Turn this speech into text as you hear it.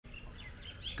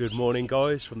Good morning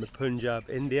guys from the Punjab,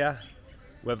 India.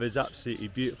 Weather's absolutely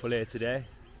beautiful here today.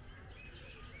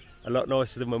 A lot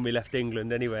nicer than when we left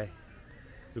England anyway.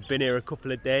 We've been here a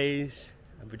couple of days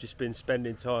and we've just been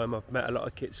spending time. I've met a lot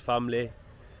of Kit's family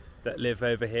that live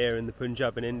over here in the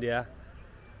Punjab in India.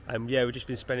 And yeah, we've just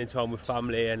been spending time with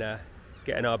family and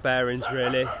getting our bearings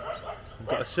really. We've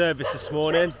got a service this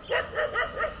morning.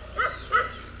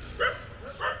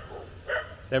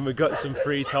 Then we've got some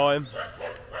free time.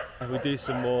 We'll do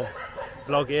some more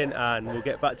vlogging and we'll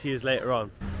get back to you later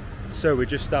on. So we're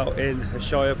just out in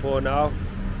Hoshiarpur now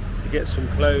to get some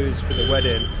clothes for the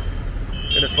wedding.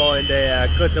 Gonna find a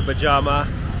kurta pajama.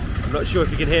 I'm not sure if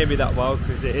you can hear me that well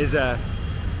because it is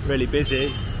really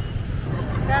busy.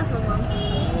 Careful, Mum.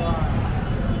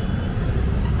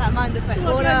 That mine just went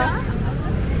water.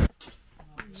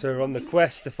 So we're on the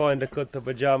quest to find a kurta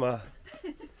pajama.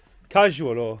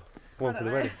 Casual or one for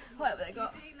the wedding? Whatever they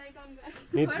got.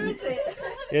 Where is it?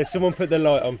 Yeah, someone put the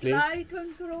light on, please. Light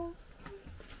control.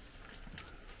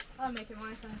 I'm making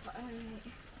my sound quite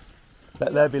hungry.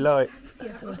 Let there be light.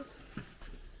 Yeah.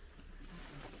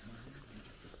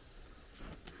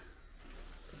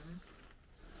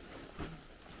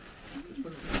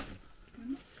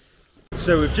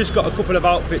 So we've just got a couple of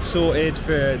outfits sorted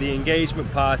for the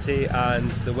engagement party and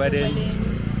the weddings.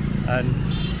 And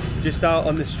just out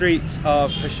on the streets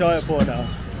of Hoshiarpur now.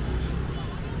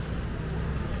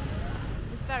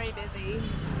 Very busy.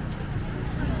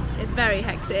 It's very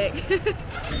hectic.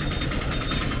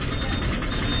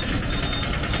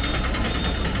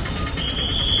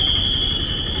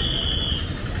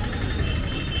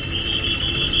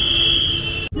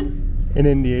 In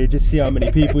India, you just see how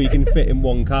many people you can fit in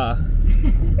one car.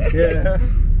 Yeah.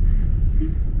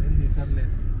 Then these are less.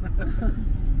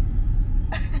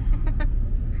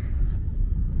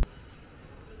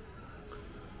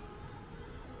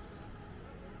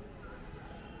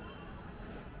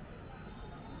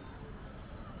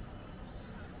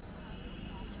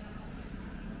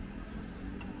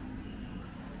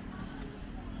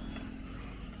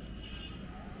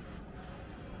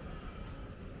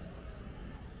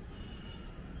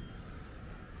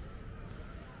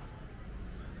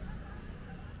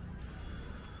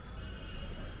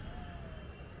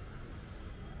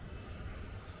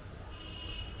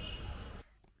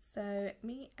 So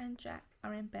me and Jack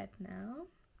are in bed now.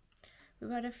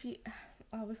 We've had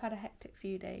a hectic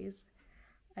few days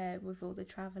with all the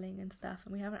travelling and stuff,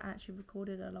 and we haven't actually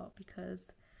recorded a lot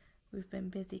because we've been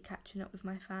busy catching up with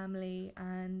my family,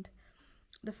 and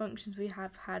the functions we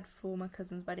have had for my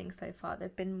cousin's wedding so far,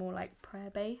 they've been more like prayer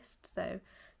based, so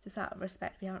just out of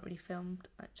respect we haven't really filmed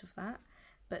much of that.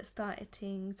 But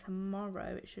starting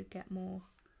tomorrow it should get more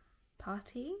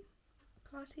party,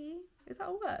 is that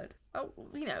a word? Oh,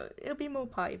 you know, it'll be more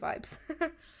party vibes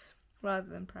rather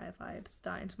than prayer vibes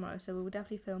starting tomorrow, so we will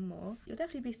definitely film more. You'll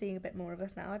definitely be seeing a bit more of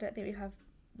us now. I don't think we have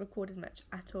recorded much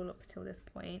at all up until this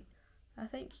point. I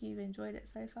think you've enjoyed it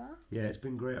so far. Yeah, it's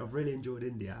been great. I've really enjoyed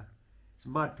India. It's a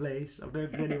mad place. I've never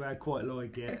been anywhere quite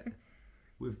like it.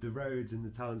 With the roads and the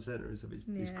town centre and stuff,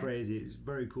 it's crazy. It's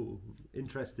very cool,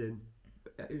 interesting.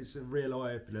 It's a real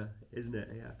eye-opener, isn't it?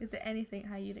 Yeah. Is it anything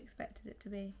how you'd expected it to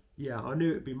be? Yeah, I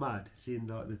knew it'd be mad seeing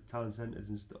like the town centres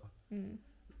and stuff.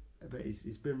 But it's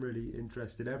been really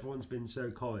interesting. Everyone's been so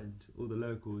kind, all the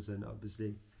locals, and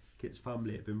obviously Kit's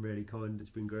family have been really kind. It's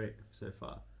been great so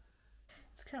far.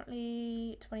 It's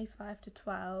currently 25 to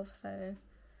 12, so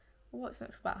we'll watch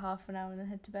it for about half an hour and then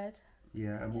head to bed.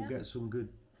 Yeah, and we'll get some good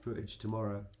footage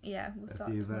tomorrow. Yeah, we'll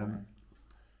start tomorrow.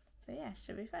 So yeah,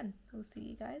 should be fun. We'll see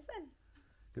you guys then.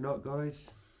 Good night,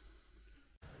 guys.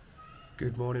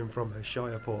 Good morning from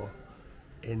Hoshiarpur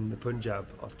in the Punjab.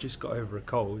 I've just got over a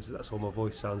cold, so that's why my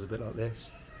voice sounds a bit like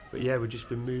this. But yeah, we've just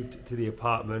been moved to the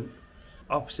apartment.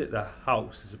 Opposite the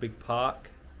house there's a big park,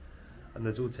 and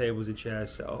there's all tables and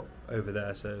chairs set up over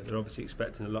there, so they're obviously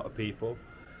expecting a lot of people.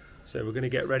 So we're going to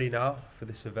get ready now for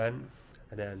this event,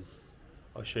 and then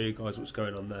I'll show you guys what's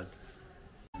going on then.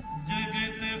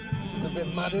 It's a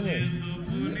bit mad, isn't it?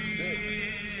 It's sick.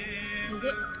 Is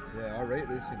it? Yeah, I rate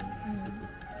this, you know.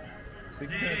 Big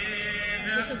 10.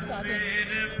 This is starting.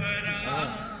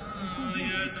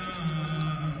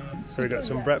 So we got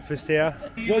some breakfast here.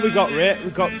 What we got, Rit?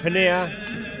 We've got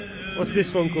paneer. What's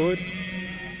this one called?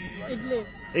 Idli.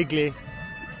 Igli.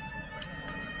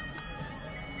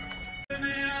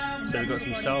 So we've got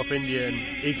some South Indian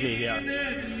igli here.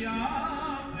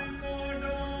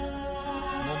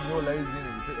 Mum, you're lazy,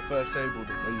 innit? You picked the first table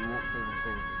that you walked in, so...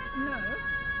 No.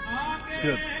 It's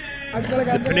good.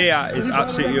 The paneer is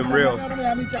absolutely unreal.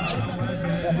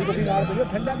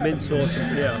 Mint sauce and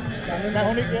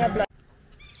paneer.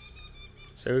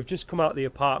 So we've just come out of the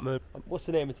apartment. What's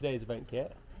the name of today's event,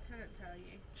 Kit? I couldn't tell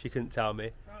you. She couldn't tell me.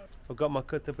 I've got my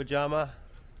kutta pajama.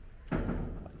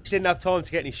 Didn't have time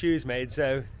to get any shoes made,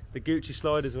 so the Gucci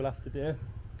sliders will have to do.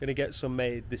 Gonna get some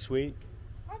made this week.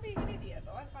 I'm being an idiot,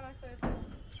 but I find I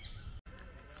first.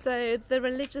 So the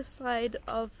religious side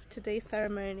of today's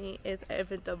ceremony is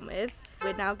over and done with.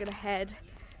 We're now gonna head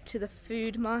to the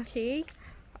food market,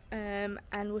 and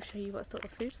we'll show you what sort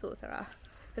of food stalls there are.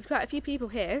 There's quite a few people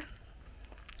here,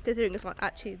 considering it's not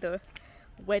actually the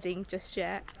wedding just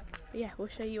yet. But yeah, we'll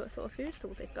show you what sort of food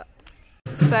stalls they've got.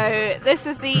 So this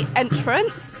is the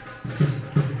entrance.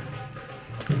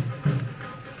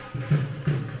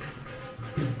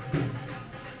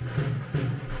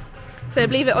 So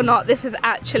believe it or not, this is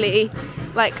actually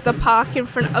like the park in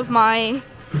front of my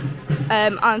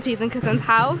auntie's and cousin's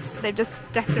house. They've just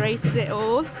decorated it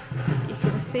all. You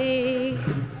can see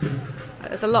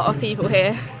there's a lot of people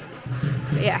here.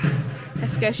 But yeah,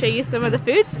 let's go show you some of the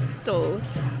food stalls.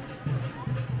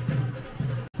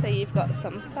 So you've got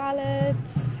some salads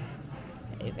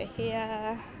over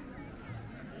here,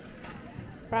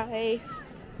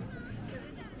 rice,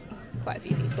 there's quite a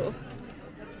few people,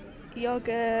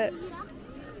 yogurts,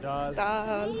 dal.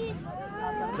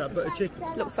 Is that butter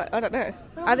chicken? Looks like, I don't know.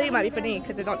 I think it might be paneer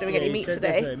because they're not doing any meat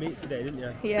today. No meat today, didn't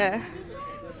you? Yeah.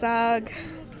 Sag.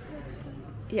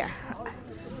 Yeah.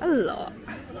 A lot.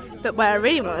 But where I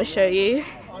really want to show you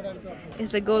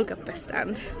is the Golgappa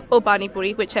stand. Or Pani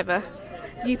Puri, whichever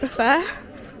you prefer.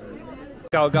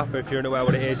 Golgappa, if you're unaware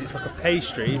what it is, it's like a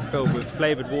pastry filled with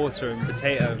flavoured water and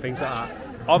potato and things like that.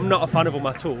 I'm not a fan of them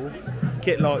at all.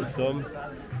 Kit likes them,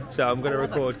 so I'm going to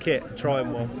record Kit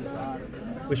trying one.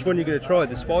 Which one are you going to try?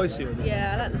 The spicy one?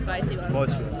 Yeah, I like the spicy one.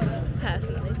 Spicy one.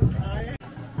 Personally.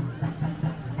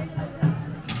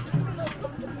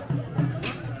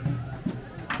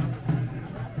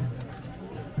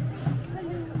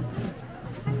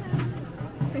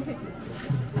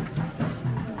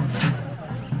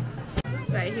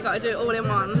 So you got to do it all in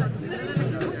one.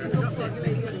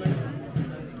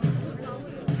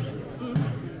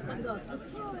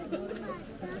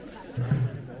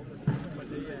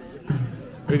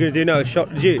 We're going to do now a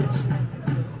shot of juice.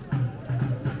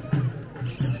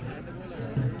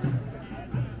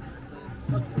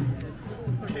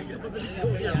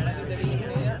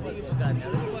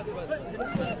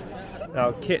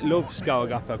 Now Kit loves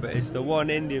Golgappa, but it's the one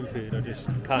Indian food I just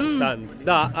can't stand.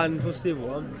 That and what's the other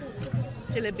one?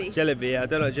 Jalebi. Jalebi, yeah, I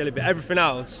don't like jalebi. Everything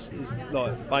else is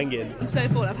like banging. I'm so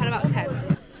full, I've had about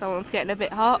 10. Someone's getting a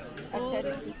bit hot.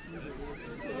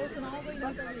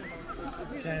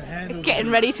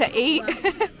 Getting ready to eat.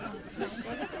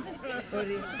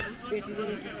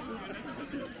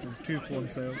 There's 2 for 1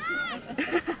 sale.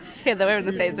 Yeah, they're wearing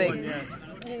the same thing.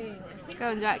 Go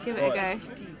on, Jack, give it a go.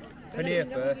 Paneer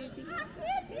first.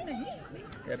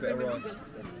 Yeah, a bit of rice.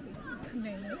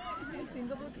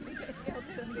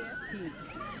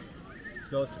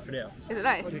 It's nice to paneer. Is it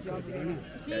nice?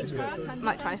 Yeah, it's good.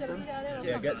 Might try some.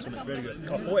 Yeah, get some, it's really good.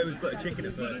 I thought it was butter chicken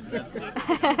at first, but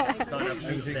can't have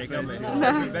meat today, can we?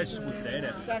 Every vegetable today,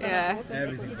 innit? Yeah.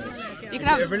 Everything. You Is can it a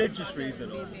have. religious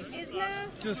reason? Or?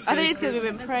 Just I think it's because we've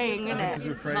been praying, because innit?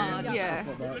 we're praying and Yeah.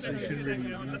 stuff like that, so you shouldn't really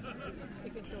eat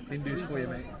Hindus for you,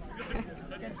 mate.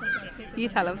 You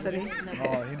tell them, Sunny.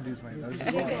 Oh, Hindus, mate. Those are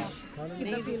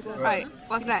just like Right,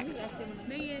 what's next?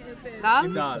 Dal?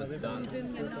 Dal, dal.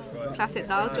 Right. Classic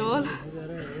dal, Joel.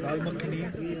 dal makhani.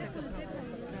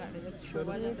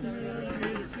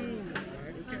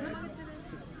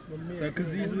 So, because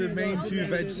these are the main 2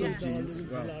 veg subjis,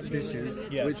 well, dishes,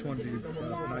 Yeah. which one do you prefer?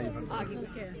 Now you've had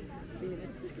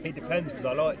It depends, because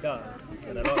I like that,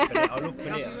 and I like paneer. I love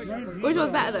paneer. Which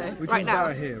one's better though? Which Right one's now?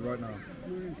 better here, right now?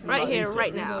 Right here,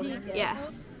 right now. Yeah.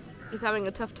 He's having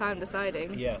a tough time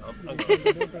deciding. Yeah,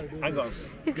 hang on.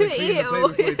 He's gonna eat it all.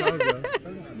 Before he tells you.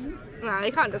 No,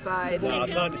 he can't decide. No, I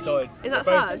can't decide. Is that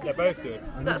They're both- sag? They're both good.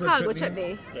 Is that sag or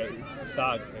chutney? Yeah, it's a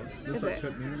sag. I think. Is like it?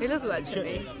 chutney. It does look like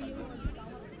chutney.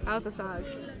 How's a sag?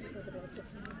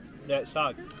 Yeah, it's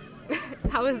sag.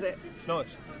 How is it? It's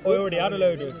nice. I already had a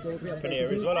load of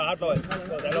paneer as well. I had like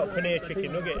they're like paneer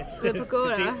chicken nuggets. The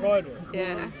pakora? Deep fried one.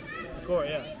 Yeah. Pakora,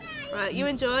 yeah. Right, you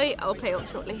enjoy. I'll pay up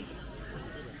shortly.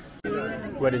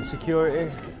 Wedding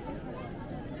security.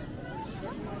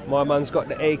 My man's got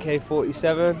the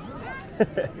AK-47.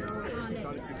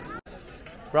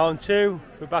 Round 2,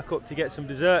 we're back up to get some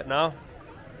dessert now.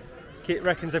 Kit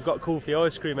reckons they've got kulfi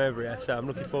ice cream over here, so I'm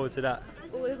looking forward to that.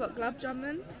 Oh, we've got gulab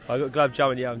jamun. I got glab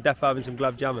jamun, yeah, I'm definitely having some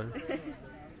glab jamun.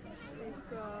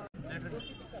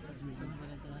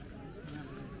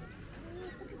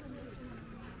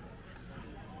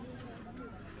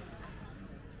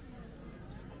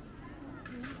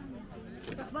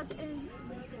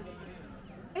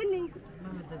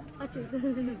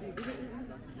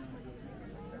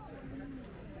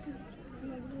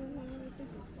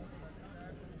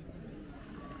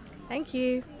 Thank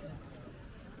you.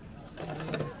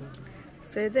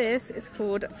 So this is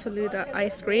called Faluda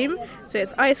ice cream. So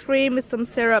it's ice cream with some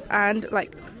syrup and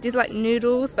like these are like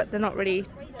noodles, but they don't really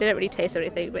taste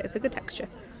anything, but it's a good texture.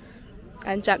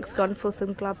 And Jack's gone for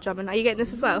some gulab jamun. Are you getting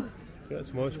this as well? Got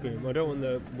some ice cream. I don't want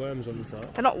the worms on the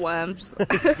top. They're not worms.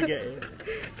 Spaghetti.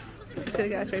 Gonna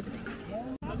get ice cream.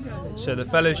 So the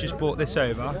fellas just brought this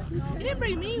over. You didn't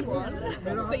bring me one.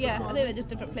 But yeah, I think they're just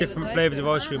different flavours. Different flavours of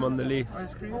ice cream on the leaf.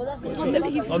 On the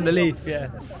leaf. On the leaf, yeah.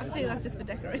 I think that's just for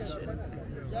decoration.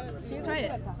 Try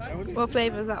it. What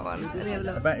flavour is that one? Let me have a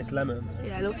I look. bet it's lemon.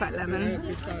 Yeah, it looks like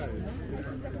lemon.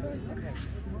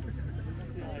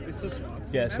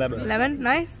 Yeah, it's lemon. Lemon,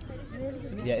 nice.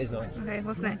 Yeah, it is nice. Okay,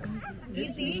 what's next?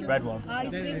 Red one.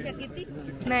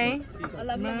 No.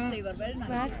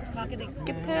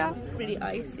 Really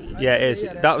icy. Yeah, it is.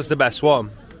 That was the best one.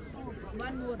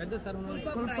 What's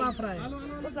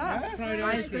that? Fried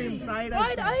ice cream. Fried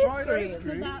ice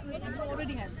cream.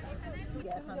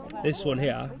 This one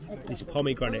here is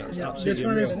pomegranate. It's absolutely This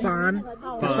one is real. pan.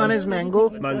 This one is mango.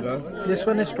 Mango. This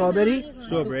one is strawberry.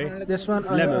 Strawberry. This one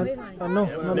Lemon. no,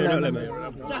 No, not lemon.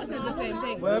 Jack said the same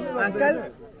thing.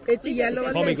 Uncle, it's a yellow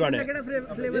one. Pomegranate.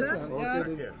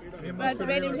 But I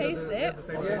made him taste it.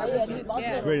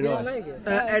 It's really nice.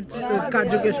 It's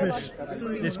kaju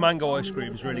kishmish. This mango ice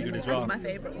cream is really good as well. My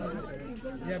favourite one.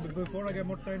 Yeah, but before I get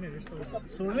more tiny, I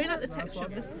really like the texture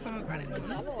of this pomegranate.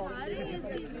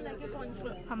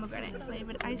 Pomegranate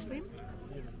flavoured ice cream.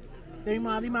 You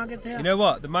know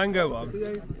what? The mango one,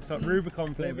 it's like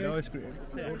Rubicon flavoured ice cream.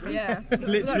 Yeah,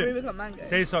 Literally. it's like Rubicon mango.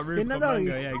 Tastes like Rubicon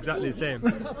mango, yeah, exactly the same.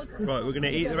 Right, we're going to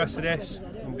eat the rest of this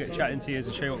and we'll get chatting to you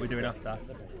and show you what we're doing after.